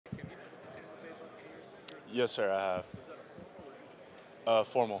Yes, sir, I have.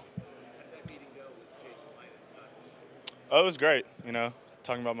 Formal. Oh, it was great.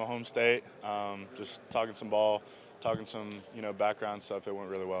 Talking about my home state, just talking some ball, talking some background stuff. It went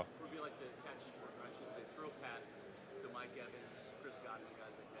really well. What would you like to catch, or I should say throw passes to Mike Evans, Chris Godwin,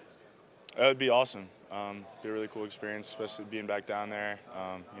 guys like that? It would be awesome. Be a really cool experience, especially being back down there.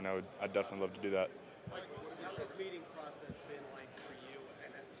 I'd definitely love to do that. Mike, how's this meeting process been like for you,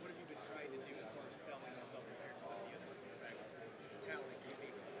 and what have you been trying to do as far as selling yourself compared to some of the other quarterbacks' talent you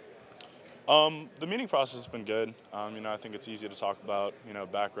meet with? The meeting process has been good. I think it's easy to talk about,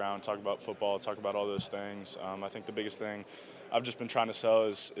 background, talk about football, talk about all those things. I think the biggest thing I've just been trying to sell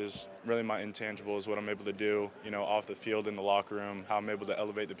is really my intangibles, what I'm able to do, off the field in the locker room, how I'm able to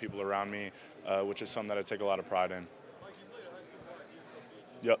elevate the people around me, which is something that I take a lot of pride in.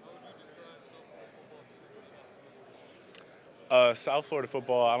 Yep. South Florida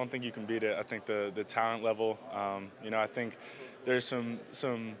football, I don't think you can beat it. I think the talent level, I think there's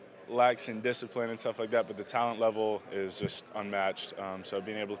some lacks in discipline and stuff like that, but the talent level is just unmatched. So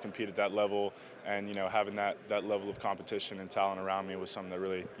being able to compete at that level and, having that level of competition and talent around me was something that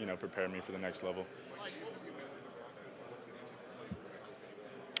really, prepared me for the next level.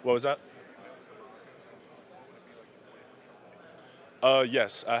 What was that?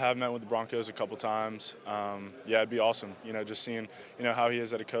 Yes, I have met with the Broncos a couple times. Yeah, it'd be awesome. Just seeing, how he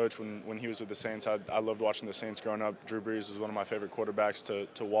is as a coach. When he was with the Saints, I loved watching the Saints growing up. Drew Brees was one of my favorite quarterbacks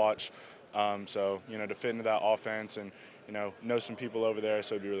to watch. So, to fit into that offense and, know some people over there,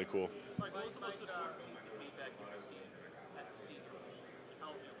 so it'd be really cool. Mike, what was the most important piece of feedback you received at the Senior Bowl to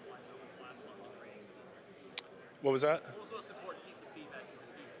help you apply over the last month of training? What was that? What was the most important piece of feedback you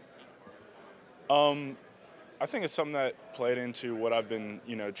received at the Senior Bowl? I think it's something that played into what I've been,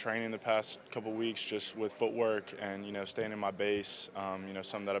 training the past couple weeks, just with footwork and, staying in my base.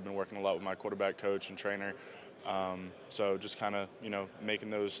 Something that I've been working a lot with my quarterback coach and trainer. So just kind of,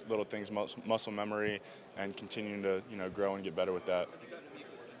 making those little things muscle memory and continuing to, grow and get better with that. Have you gotten to meet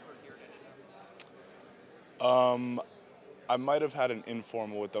with Pittsburgh here at any? I might have had an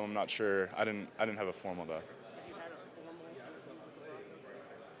informal with them. I'm not sure. I didn't have a formal though. Have you had a formal interview with the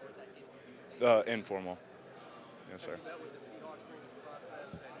Broncos, or is that informal? Informal. Yes, sir. Have you met with the Seahawks during this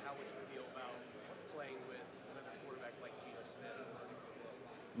process, and how would you feel about playing with another quarterback like Geno Smith?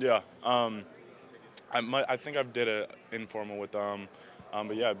 Yeah. I think I did an informal with them.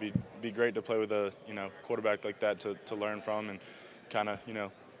 But yeah, it'd be great to play with a quarterback like that to learn from and kind of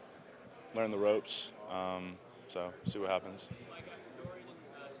learn the ropes. So see what happens. Mike, after Dorian and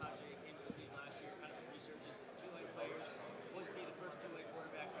Tajay came to the league last year, kind of a resurgence of Tulane players. What was to be the first Tulane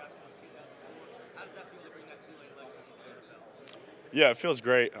quarterback draft since 2004? How does that feel to bring that Tulane legacy to the NFL? Yeah, it feels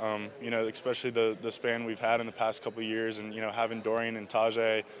great. Especially the span we've had in the past couple of years, and having Dorian and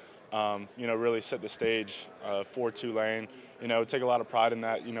Tajay, really set the stage for Tulane. Take a lot of pride in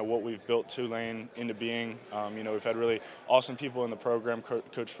that. What we've built Tulane into being. We've had really awesome people in the program.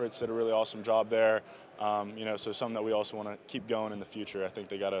 Coach Fritz did a really awesome job there. So something that we also want to keep going in the future. I think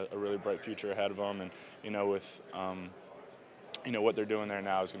they got a really bright future ahead of them, and with what they're doing there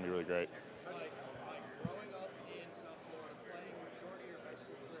now is going to be really great. Mike, growing up in South Florida, playing majority of your high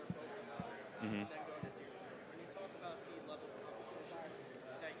school career focused, and then going to Duke. When you talk about the level of competition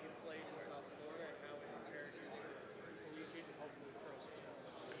that you played in South Florida and how it prepared you for collegiate and hopefully pro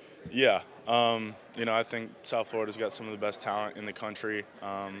success. Yeah, I think South Florida's got some of the best talent in the country.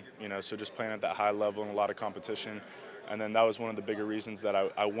 So just playing at that high level and a lot of competition. And then that was one of the bigger reasons that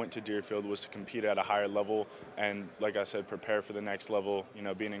I went to Deerfield, was to compete at a higher level and, like I said, prepare for the next level,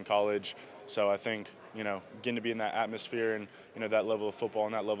 being in college. So I think, getting to be in that atmosphere and, that level of football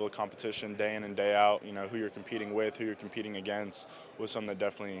and that level of competition day in and day out, who you're competing with, who you're competing against, was something that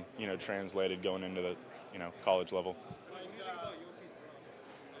definitely, translated going into the, college level.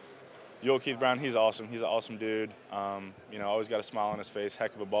 Keith Brown, he's awesome. He's an awesome dude. Always got a smile on his face.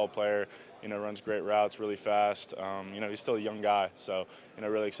 Heck of a ball player. Runs great routes, really fast. He's still a young guy. So,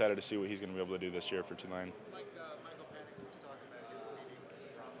 really excited to see what he's going to be able to do this year for Tulane. Michael Pratt was talking about his meeting with the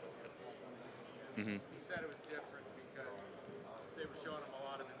Broncos. Mm-hmm. He said it was different because they were showing him a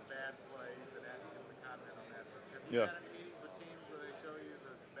lot of his bad plays and asking him to comment on that. Have you had any meetings with teams where they show you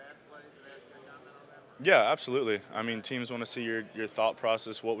the bad plays and ask you to comment on them? Yeah, absolutely. I mean, teams want to see your thought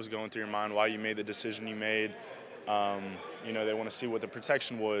process, what was going through your mind, why you made the decision you made. They want to see what the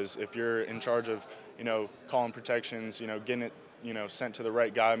protection was. If you're in charge of, calling protections, getting it, sent to the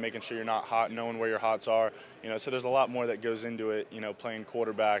right guy, making sure you're not hot, knowing where your hots are. So there's a lot more that goes into it, playing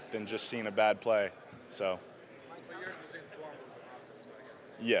quarterback than just seeing a bad play. So. But yours was informal,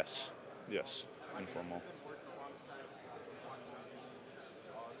 I guess. Yes, informal.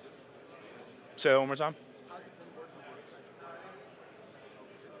 Say that one more time.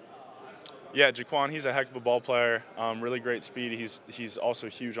 Yeah, Jaquan, he's a heck of a ball player. Really great speed. He's also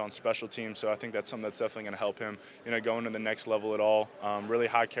huge on special teams, so I think that's something that's definitely going to help him, going to the next level at all. Really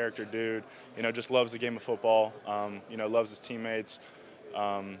high character dude. Just loves the game of football. Loves his teammates.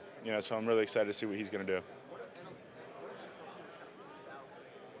 So I'm really excited to see what he's going to do.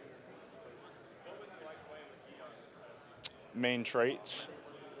 Main traits.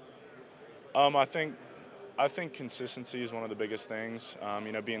 I think consistency is one of the biggest things.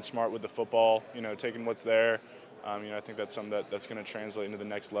 Being smart with the football. Taking what's there. I think that's something that's going to translate into the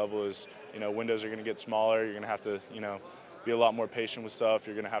next level. Is windows are going to get smaller. You're going to have to be a lot more patient with stuff.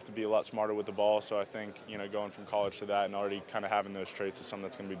 You're going to have to be a lot smarter with the ball. So I think going from college to that and already kind of having those traits is something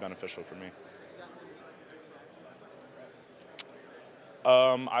that's going to be beneficial for me.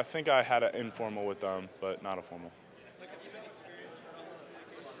 I think I had an informal with them, but not a formal.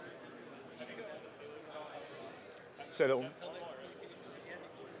 Say that one.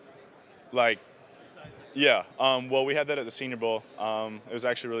 Like, yeah. Well, we had that at the Senior Bowl. It was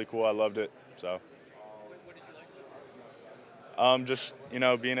actually really cool. I loved it. So. Just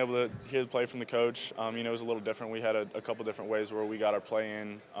being able to hear the play from the coach. It was a little different. We had a couple different ways where we got our play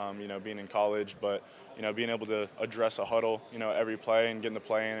in. Being in college, but being able to address a huddle. Every play and getting the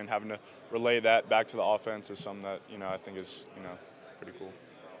play in and having to relay that back to the offense is something that I think is pretty cool.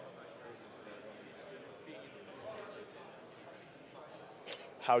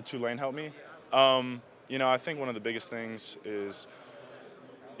 How Tulane helped me? I think one of the biggest things is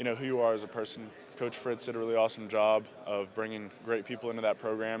who you are as a person. Coach Fritz did a really awesome job of bringing great people into that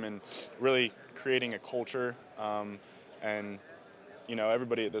program and really creating a culture. And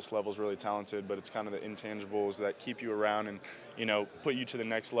everybody at this level is really talented, but it's kind of the intangibles that keep you around and put you to the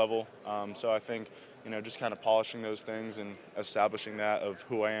next level. So I think just kind of polishing those things and establishing that of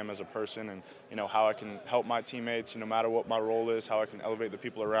who I am as a person and how I can help my teammates, no matter what my role is, how I can elevate the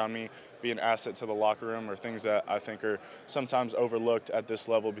people around me, be an asset to the locker room, are things that I think are sometimes overlooked at this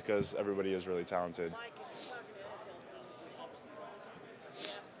level because everybody is really talented.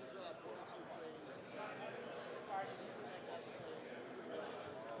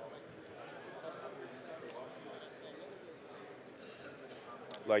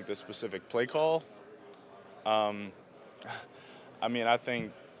 Like the specific play call. I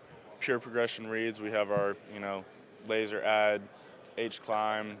think pure progression reads. We have our, laser add, H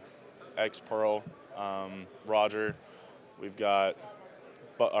climb, X purl, Roger. We've got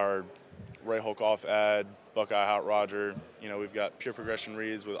our Ray Hulk off add, Buckeye out Roger. We've got pure progression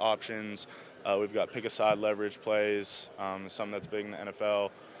reads with options. We've got pick a side leverage plays, something that's big in the NFL.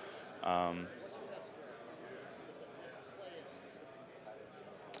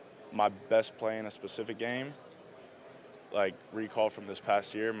 My best play in a specific game, like recall from this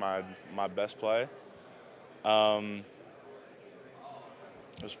past year, my best play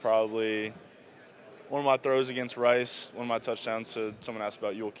was probably one of my throws against Rice, one of my touchdowns to someone asked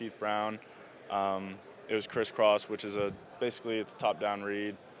about Ewell Keith Brown. It was crisscross, which is basically it's a top-down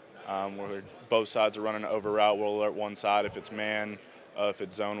read where both sides are running an over route. We'll alert one side if it's man. If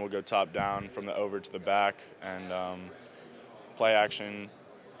it's zone, we'll go top-down from the over to the back. And play action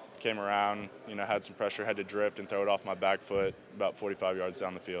came around, had some pressure, had to drift and throw it off my back foot about 45 yards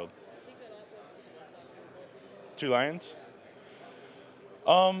down the field. Tulane's?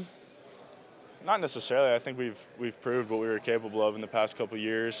 Not necessarily. I think we've proved what we were capable of in the past couple of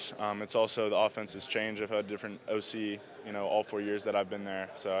years. It's also the offense has changed. I've had different OC, all 4 years that I've been there.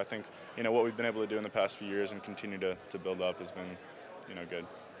 So I think, what we've been able to do in the past few years and continue to build up has been, good.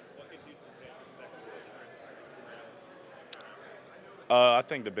 I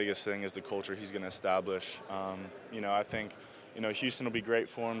think the biggest thing is the culture he's going to establish. I think, Houston will be great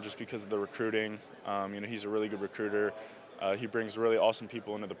for him just because of the recruiting. He's a really good recruiter. He brings really awesome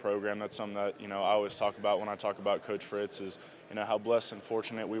people into the program. That's something that, I always talk about when I talk about Coach Fritz is, how blessed and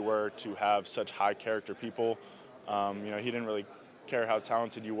fortunate we were to have such high character people. He didn't really care how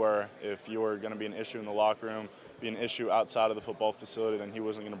talented you were. If you were going to be an issue in the locker room, be an issue outside of the football facility, then he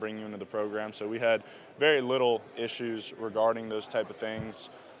wasn't going to bring you into the program. So we had very little issues regarding those type of things.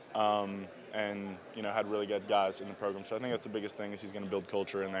 And had really good guys in the program. So I think that's the biggest thing is he's going to build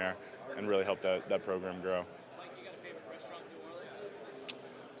culture in there and really help that program grow.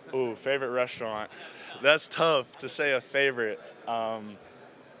 Ooh, favorite restaurant. That's tough to say a favorite.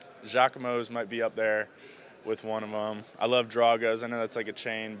 Giacomo's might be up there with one of them. I love Drago's. I know that's like a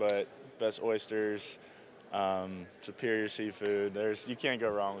chain, but best oysters, superior seafood. You can't go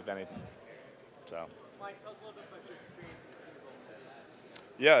wrong with anything. So. Mike, tell us a little bit about your experience at the Senior Bowl.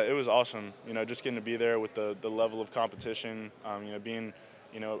 Yeah, it was awesome. Just getting to be there with the level of competition. Being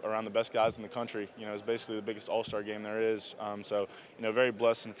around the best guys in the country. It's basically the biggest all-star game there is. So, very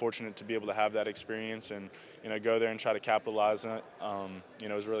blessed and fortunate to be able to have that experience and, go there and try to capitalize on it.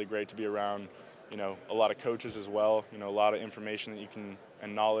 It was really great to be around, a lot of coaches as well, a lot of information that you can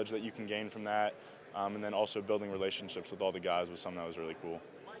and knowledge that you can gain from that. And then also building relationships with all the guys was something that was really cool.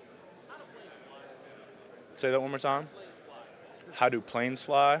 Say that one more time. How do planes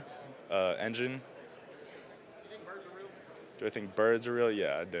fly? Engine. Do I think birds are real?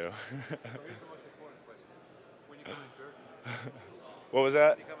 Yeah, I do. What was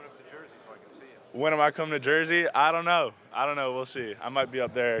that? When am I coming to Jersey? I don't know. We'll see. I might be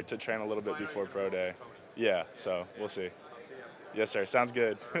up there to train a little bit before pro day. Yeah, so we'll see. Yes, sir. Sounds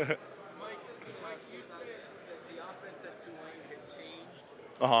good. Mike, you said that the offense at Tulane had changed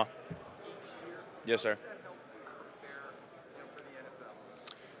Uh-huh. each year. Yes, sir. How does that help you prepare, for the NFL?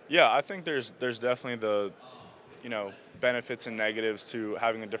 Yeah, I think there's definitely the, benefits and negatives to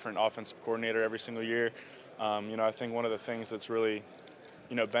having a different offensive coordinator every single year. I think one of the things that's really,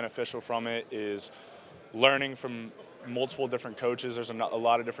 beneficial from it is learning from multiple different coaches. There's a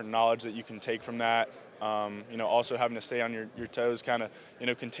lot of different knowledge that you can take from that. Also having to stay on your toes, kind of,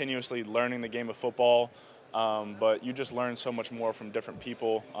 continuously learning the game of football. But you just learn so much more from different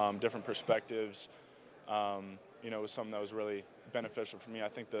people, different perspectives. It was something that was really beneficial for me. I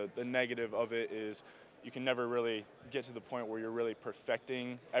think the negative of it is you can never really get to the point where you're really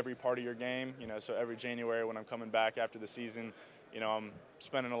perfecting every part of your game. So every January when I'm coming back after the season, I'm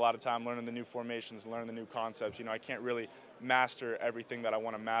spending a lot of time learning the new formations, learning the new concepts. I can't really master everything that I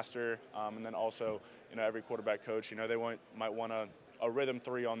want to master. And then also, every quarterback coach, they might want a rhythm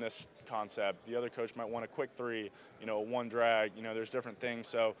 3 on this concept. The other coach might want a quick 3, a 1 drag. There's different things.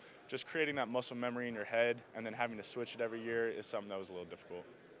 So just creating that muscle memory in your head and then having to switch it every year is something that was a little difficult.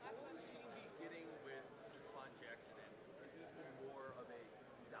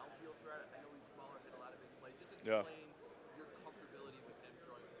 Yeah.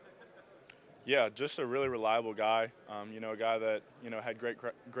 Yeah, just a really reliable guy. A guy that had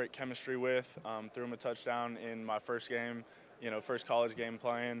great chemistry with. Threw him a touchdown in my first game, first college game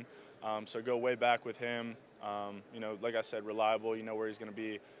playing. So go way back with him. Like I said, reliable. Where he's going to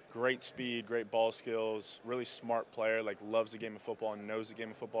be. Great speed, great ball skills. Really smart player. Like loves the game of football and knows the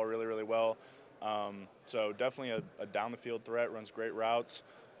game of football really, really well. So definitely a down the field threat. Runs great routes.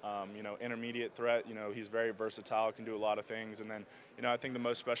 Intermediate threat. He's very versatile, can do a lot of things. And then, I think the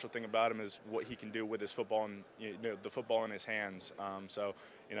most special thing about him is what he can do with his football and the football in his hands. So,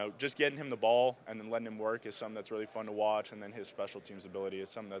 just getting him the ball and then letting him work is something that's really fun to watch. And then his special teams ability is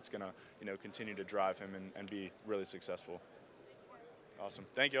something that's going to, continue to drive him and be really successful. Awesome.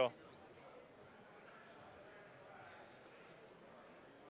 Thank you all.